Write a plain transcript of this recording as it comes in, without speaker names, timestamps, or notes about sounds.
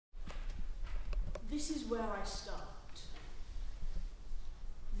This is where I start.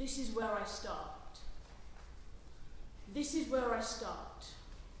 This is where I start. This is where I start.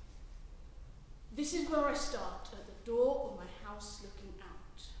 This is where I start, at the door of my house, looking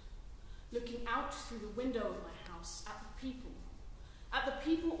out. Looking out through the window of my house at the people. At the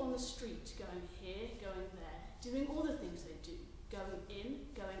people on the street, going here, going there, doing all the things they do. Going in,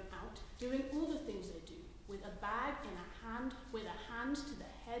 going out, doing all the things they do. With a bag in a hand, with a hand to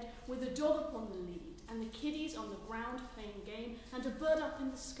the head, with a dog upon the lead, and the kiddies on the ground playing game, and a bird up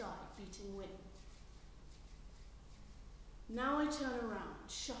in the sky beating wing. Now I turn around,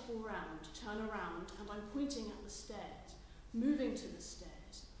 shuffle round, turn around, and I'm pointing at the stairs, moving to the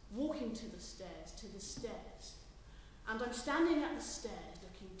stairs, walking to the stairs, And I'm standing at the stairs,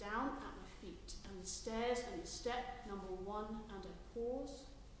 looking down at my feet, and the stairs and the step, number one, and I pause.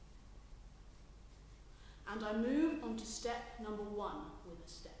 And I move on to step number one with a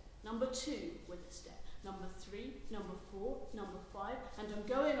step, number two with a step, number three, number four, number five, and I'm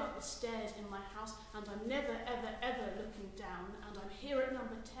going up the stairs in my house, and I'm never, ever, ever looking down, and I'm here at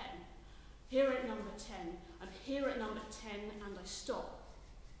number 10, here at number 10, I'm here at number 10, and I stop.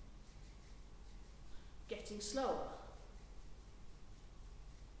 Getting slower.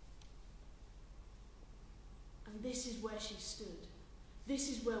 And this is where she stood. This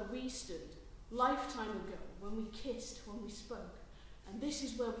is where we stood, lifetime ago, when we kissed, when we spoke. And this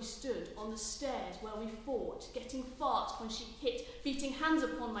is where we stood, on the stairs, where we fought, getting fast when she hit, beating hands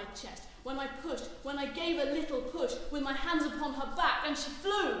upon my chest, when I pushed, when I gave a little push, with my hands upon her back, and she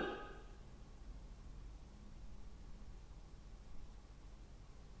flew.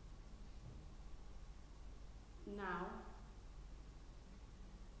 Now,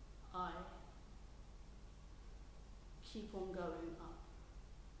 I keep on going up,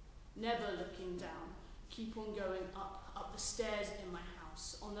 never looking down, keep on going up the stairs in my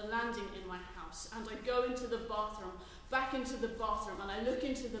house, on the landing in my house, and I go into the bathroom, back into the bathroom, and I look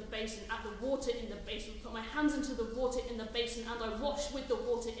into the basin, at the water in the basin, put my hands into the water in the basin, and I wash with the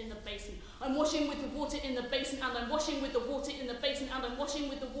water in the basin. I'm washing with the water in the basin, and I'm washing with the water in the basin, and I'm washing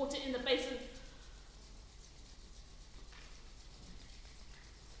with the water in the basin.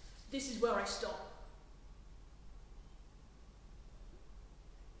 This is where I stop.